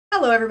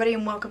Hello everybody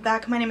and welcome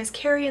back. My name is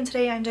Kari and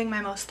today I'm doing my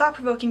most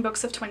thought-provoking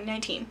books of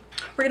 2019.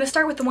 We're going to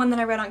start with the one that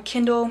I read on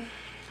Kindle,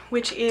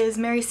 which is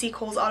Mary C.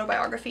 Cole's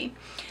autobiography.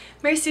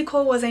 Mary C.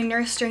 Cole was a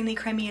nurse during the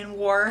Crimean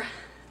War,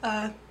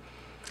 and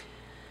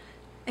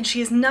she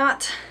is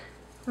not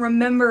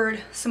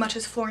remembered so much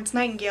as Florence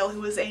Nightingale, who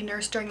was a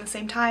nurse during the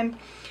same time,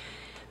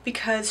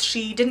 because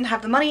she didn't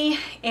have the money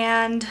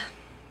and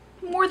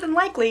more than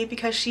likely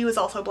because she was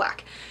also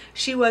black.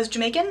 She was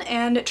Jamaican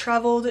and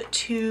traveled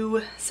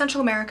to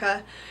Central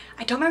America.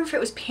 I don't remember if it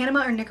was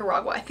Panama or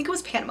Nicaragua. I think it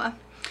was Panama,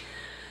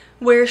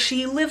 where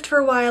she lived for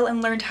a while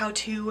and learned how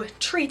to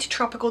treat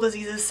tropical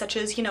diseases such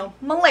as,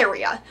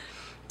 malaria,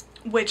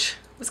 which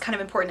was kind of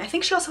important. I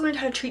think she also learned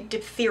how to treat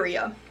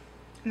diphtheria.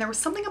 And there was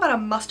something about a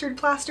mustard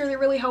plaster that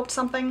really helped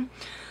something.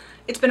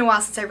 It's been a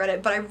while since I read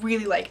it, but I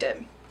really liked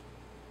it.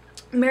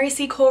 Mary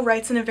C. Cole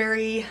writes in a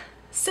very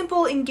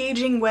simple,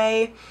 engaging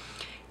way.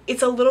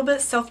 It's a little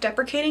bit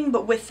self-deprecating,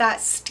 but with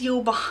that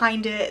steel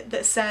behind it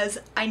that says,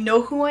 I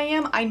know who I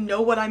am, I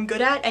know what I'm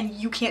good at, and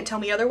you can't tell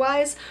me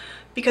otherwise,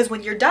 because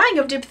when you're dying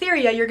of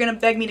diphtheria, you're gonna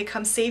beg me to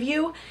come save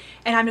you,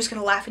 and I'm just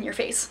gonna laugh in your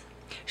face.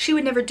 She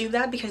would never do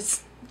that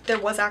because there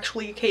was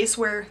actually a case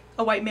where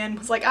a white man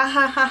was like, ah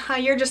ha ha ha,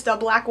 you're just a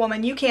black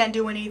woman, you can't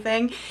do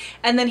anything,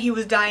 and then he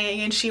was dying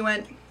and she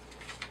went,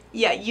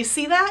 yeah, you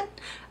see that?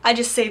 I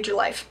just saved your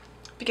life,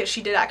 because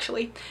she did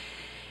actually.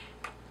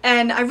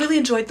 And I really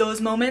enjoyed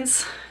those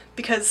moments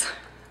because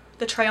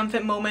the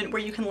triumphant moment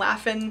where you can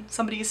laugh in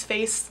somebody's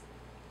face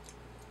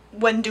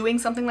when doing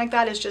something like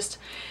that is just,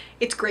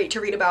 it's great to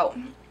read about.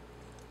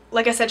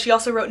 Like I said, she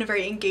also wrote in a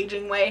very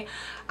engaging way.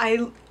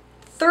 I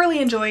thoroughly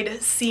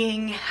enjoyed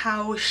seeing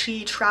how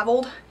she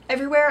traveled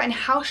everywhere and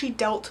how she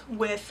dealt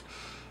with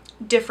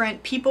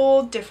different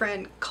people,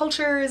 different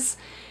cultures,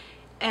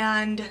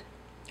 and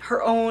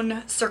her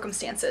own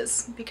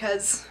circumstances,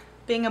 because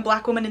being a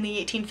black woman in the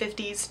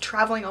 1850s,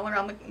 traveling all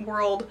around the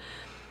world,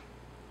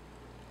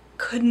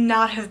 could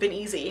not have been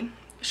easy.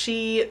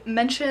 She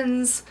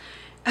mentions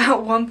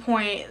at one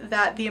point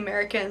that the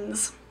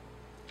Americans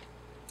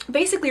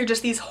basically are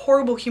just these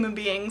horrible human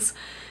beings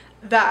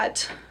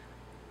that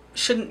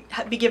shouldn't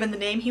be given the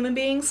name human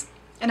beings.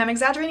 And I'm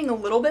exaggerating a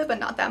little bit, but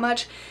not that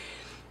much,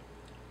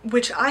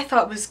 which I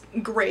thought was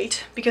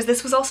great because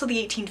this was also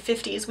the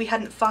 1850s. We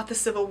hadn't fought the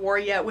Civil War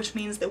yet, which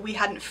means that we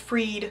hadn't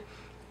freed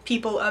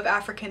people of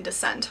African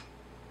descent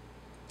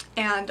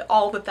and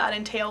all that that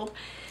entailed.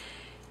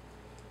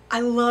 I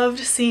loved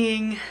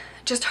seeing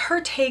just her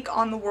take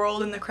on the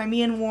world in the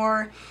Crimean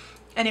War,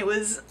 and it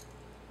was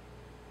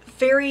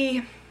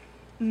very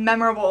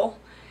memorable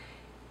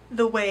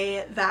the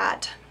way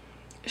that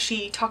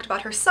she talked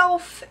about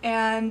herself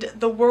and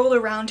the world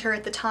around her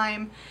at the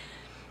time.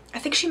 I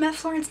think she met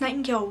Florence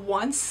Nightingale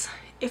once,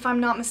 if I'm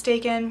not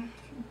mistaken,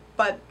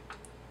 but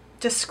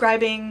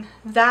describing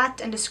that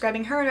and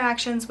describing her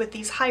interactions with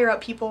these higher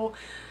up people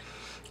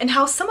and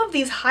how some of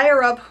these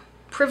higher up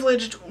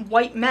privileged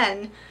white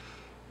men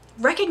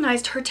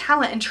recognized her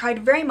talent and tried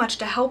very much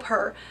to help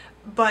her,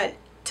 but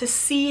to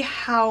see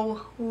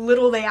how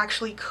little they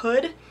actually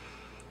could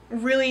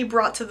really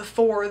brought to the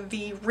fore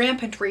the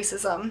rampant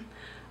racism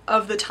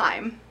of the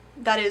time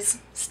that is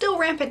still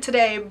rampant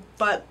today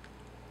but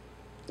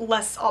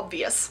less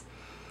obvious,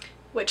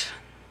 which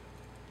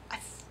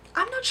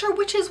I'm not sure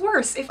which is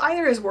worse. If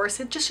either is worse,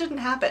 it just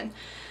shouldn't happen.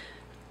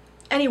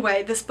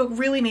 Anyway, this book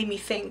really made me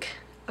think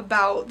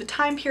about the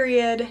time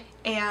period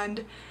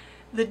and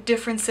the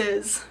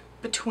differences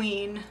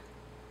between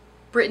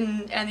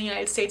Britain and the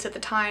United States at the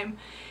time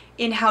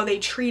in how they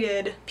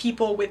treated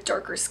people with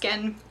darker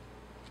skin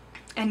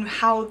and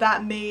how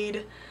that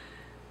made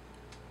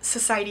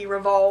society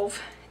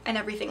revolve and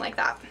everything like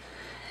that.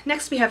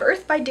 Next we have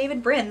Earth by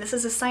David Brin. This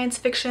is a science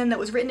fiction that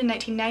was written in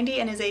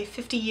 1990 and is a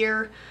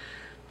 50-year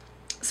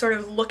sort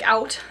of look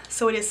out,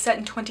 so it is set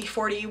in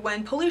 2040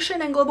 when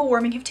pollution and global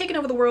warming have taken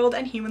over the world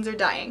and humans are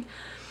dying.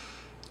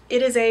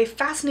 It is a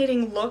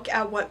fascinating look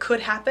at what could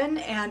happen,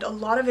 and a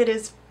lot of it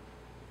is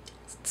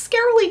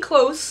scarily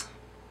close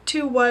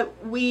to what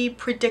we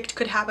predict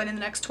could happen in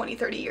the next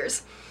 20-30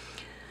 years.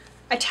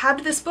 I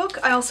tabbed this book.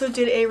 I also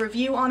did a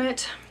review on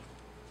it,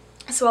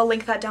 so I'll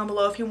link that down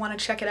below if you want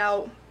to check it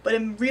out, but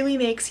it really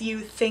makes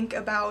you think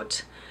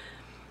about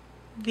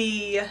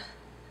the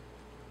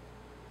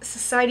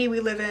society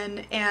we live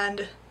in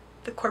and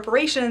the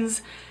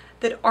corporations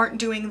that aren't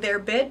doing their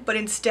bit but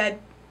instead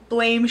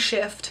blame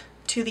shift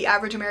to the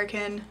average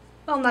American,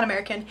 well, not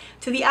American,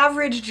 to the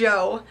average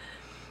Joe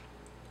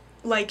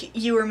like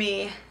you or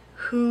me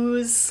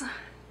who's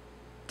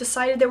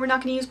decided that we're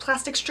not going to use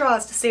plastic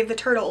straws to save the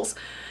turtles,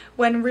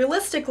 when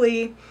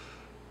realistically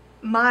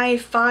my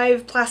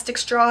 5 plastic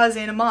straws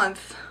in a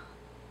month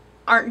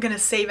aren't going to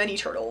save any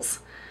turtles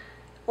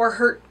or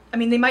hurt. I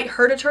mean, they might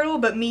hurt a turtle,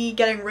 but me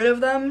getting rid of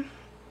them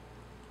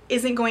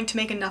isn't going to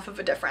make enough of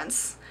a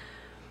difference,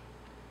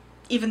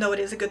 even though it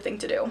is a good thing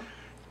to do.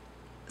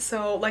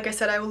 So like I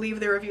said, I will leave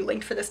the review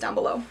linked for this down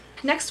below.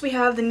 Next we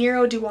have the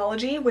Nero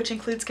duology, which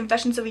includes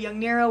Confessions of a Young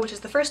Nero, which is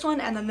the first one,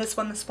 and then this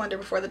one, The Splendor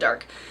Before the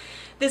Dark.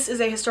 This is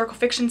a historical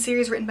fiction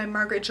series written by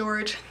Margaret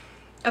George.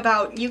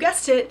 about, you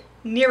guessed it,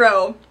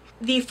 Nero.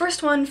 The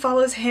first one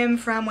follows him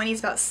from when he's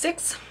about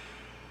 6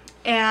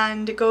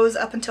 and goes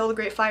up until the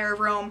Great Fire of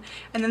Rome,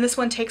 and then this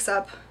one takes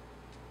up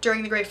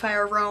during the Great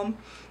Fire of Rome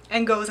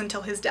and goes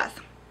until his death.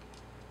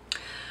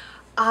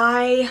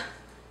 I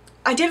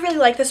did really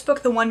like this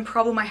book. The one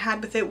problem I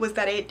had with it was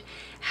that it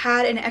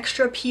had an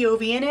extra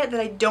POV in it that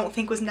I don't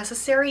think was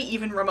necessary,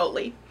 even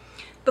remotely.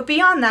 But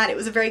beyond that, it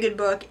was a very good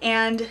book,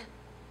 and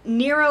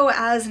Nero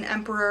as an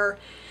emperor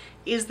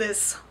is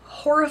this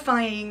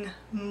horrifying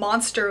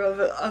monster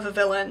of a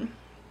villain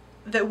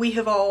that we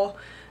have all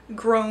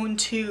grown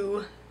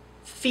to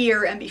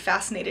fear and be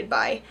fascinated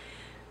by.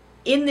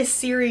 In this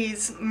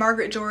series,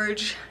 Margaret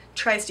George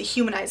tries to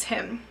humanize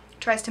him,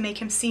 tries to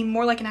make him seem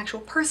more like an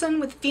actual person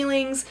with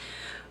feelings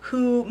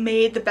who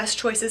made the best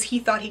choices he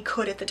thought he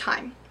could at the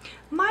time.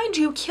 Mind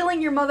you,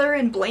 killing your mother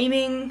and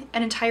blaming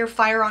an entire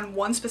fire on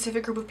one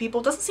specific group of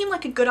people doesn't seem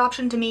like a good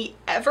option to me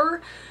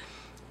ever,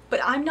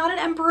 but I'm not an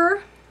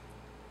emperor,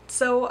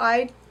 so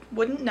I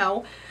wouldn't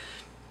know.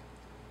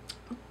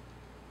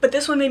 But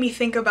this one made me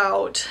think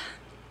about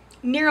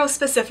Nero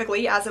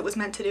specifically, as it was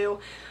meant to do,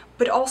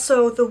 but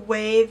also the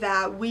way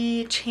that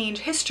we change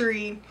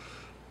history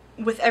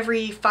with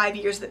every 5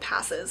 years that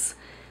passes.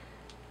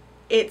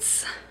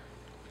 It's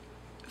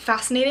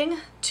fascinating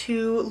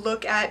to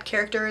look at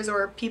characters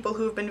or people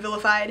who have been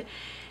vilified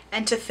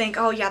and to think,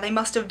 oh yeah, they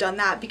must have done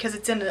that because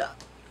it's in a,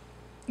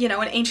 you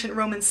know, an ancient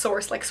Roman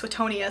source like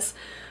Suetonius,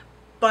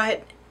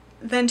 but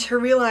then to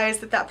realize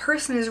that that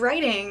person is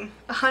writing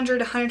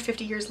 100,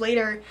 150 years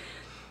later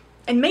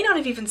and may not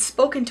have even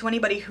spoken to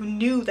anybody who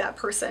knew that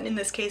person, in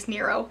this case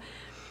Nero.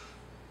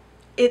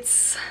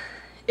 It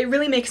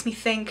really makes me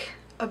think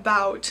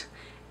about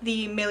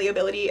the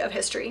malleability of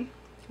history.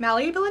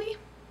 Malleability?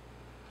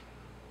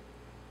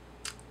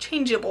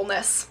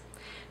 Changeableness.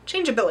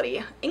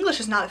 Changeability. English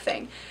is not a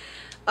thing.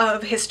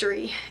 Of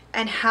history,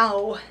 and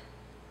how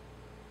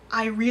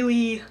I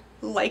really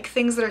like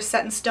things that are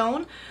set in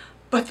stone,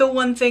 but the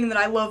one thing that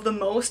I love the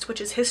most,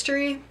 which is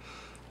history,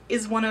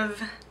 is one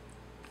of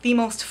the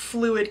most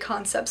fluid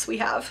concepts we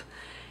have.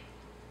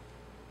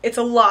 It's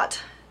a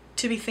lot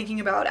to be thinking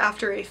about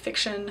after a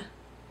fiction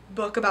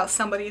book about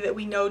somebody that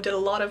we know did a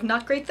lot of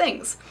not great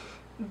things,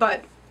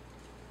 but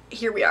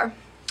here we are.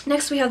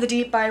 Next we have The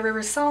Deep by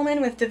Rivers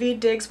Solomon with David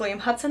Diggs, William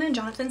Hudson, and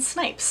Jonathan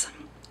Snipes.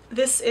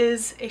 This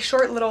is a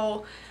short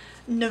little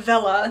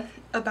novella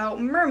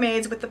about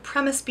mermaids, with the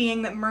premise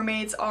being that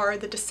mermaids are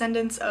the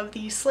descendants of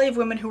the slave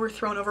women who were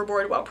thrown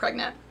overboard while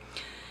pregnant.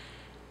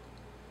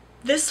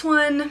 This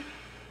one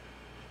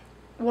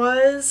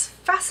was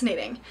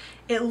fascinating.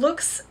 It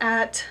looks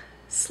at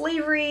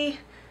slavery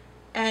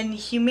and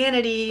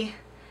humanity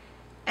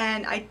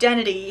and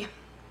identity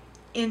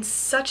in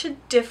such a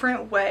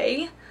different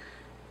way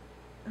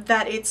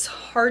that it's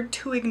hard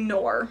to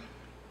ignore.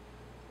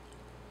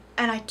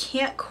 And I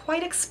can't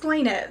quite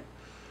explain it,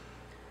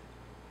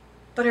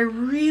 but I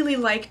really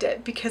liked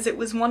it because it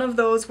was one of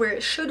those where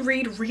it should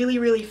read really,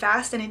 really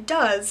fast, and it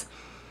does,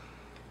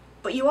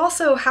 but you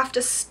also have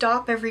to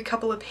stop every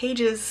couple of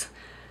pages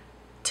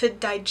to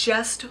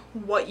digest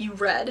what you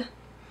read.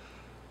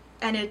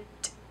 And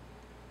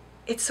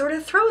it sort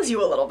of throws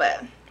you a little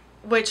bit,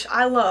 which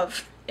I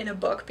love in a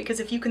book, because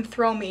if you can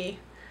throw me,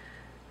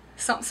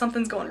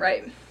 something's going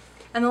right.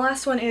 And the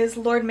last one is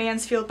Lord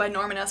Mansfield by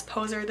Norman S.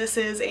 Poser. This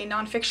is a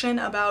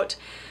nonfiction about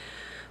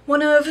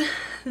one of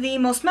the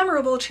most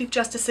memorable Chief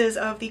Justices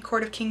of the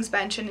Court of King's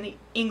Bench in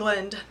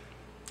England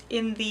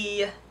in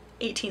the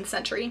 18th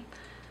century.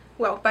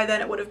 Well, by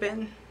then it would have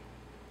been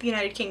the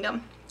United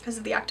Kingdom, because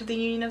of the Act of the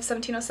Union of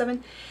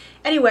 1707.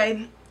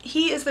 Anyway,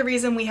 he is the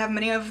reason we have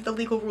many of the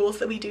legal rules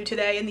that we do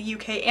today in the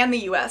UK and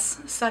the US,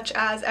 such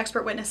as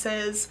expert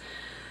witnesses,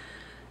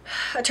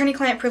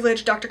 attorney-client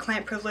privilege,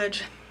 doctor-client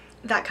privilege,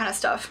 that kind of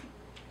stuff,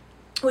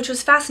 which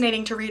was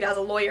fascinating to read as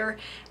a lawyer,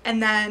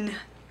 and then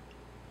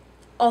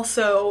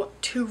also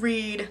to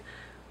read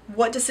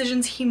what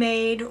decisions he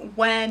made,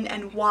 when,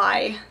 and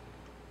why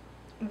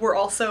were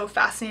also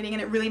fascinating,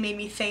 and it really made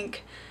me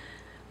think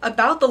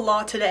about the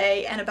law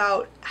today and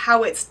about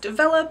how it's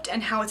developed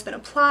and how it's been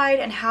applied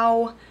and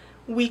how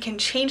we can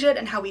change it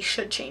and how we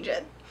should change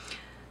it.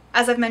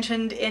 As I've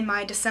mentioned in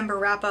my December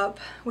wrap-up,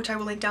 which I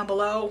will link down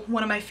below,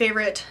 one of my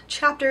favorite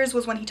chapters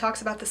was when he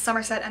talks about the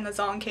Somerset and the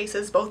Zong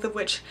cases, both of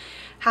which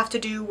have to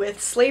do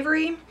with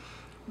slavery,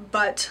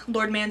 but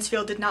Lord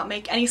Mansfield did not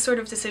make any sort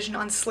of decision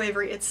on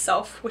slavery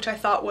itself, which I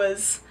thought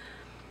was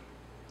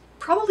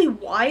probably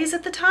wise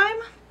at the time,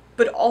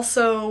 but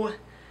also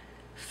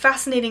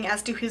fascinating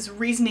as to his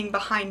reasoning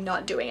behind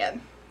not doing it,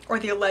 or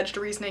the alleged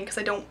reasoning, because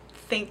I don't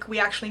think we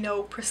actually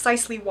know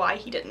precisely why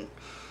he didn't.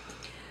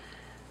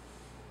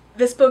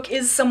 This book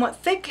is somewhat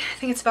thick. I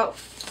think it's about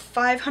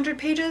 500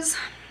 pages.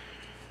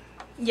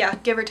 Yeah,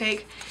 give or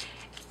take.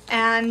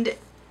 And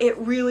it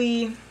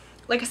really,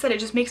 like I said,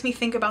 it just makes me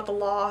think about the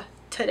law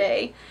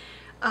today,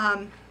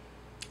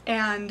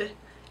 and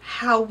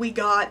how we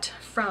got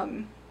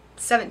from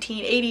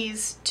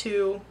 1780s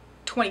to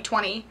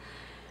 2020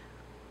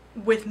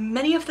 with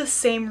many of the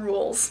same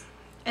rules,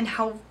 and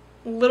how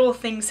little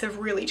things have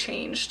really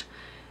changed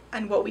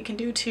and what we can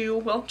do to,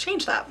 well,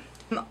 change that.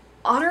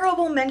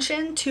 Honorable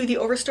mention to The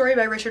Overstory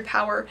by Richard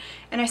Power,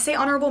 and I say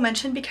honorable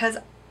mention because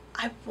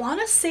I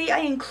want to say I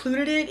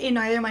included it in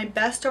either my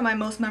best or my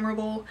most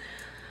memorable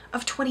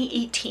of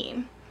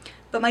 2018,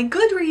 but my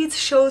Goodreads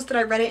shows that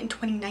I read it in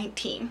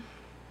 2019.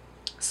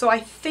 So I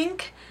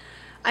think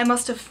I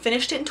must have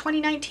finished it in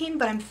 2019,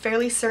 but I'm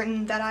fairly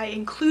certain that I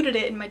included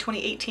it in my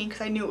 2018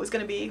 because I knew it was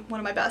going to be one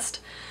of my best.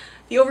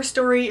 The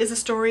Overstory is a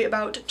story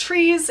about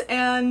trees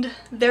and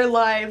their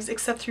lives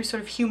except through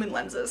sort of human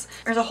lenses.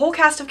 There's a whole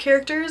cast of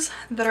characters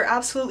that are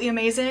absolutely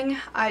amazing.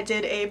 I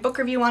did a book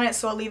review on it,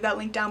 so I'll leave that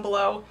link down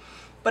below,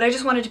 but I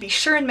just wanted to be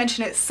sure and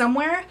mention it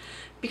somewhere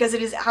because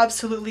it is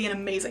absolutely an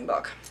amazing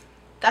book.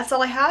 That's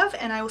all I have,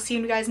 and I will see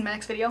you guys in my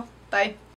next video. Bye!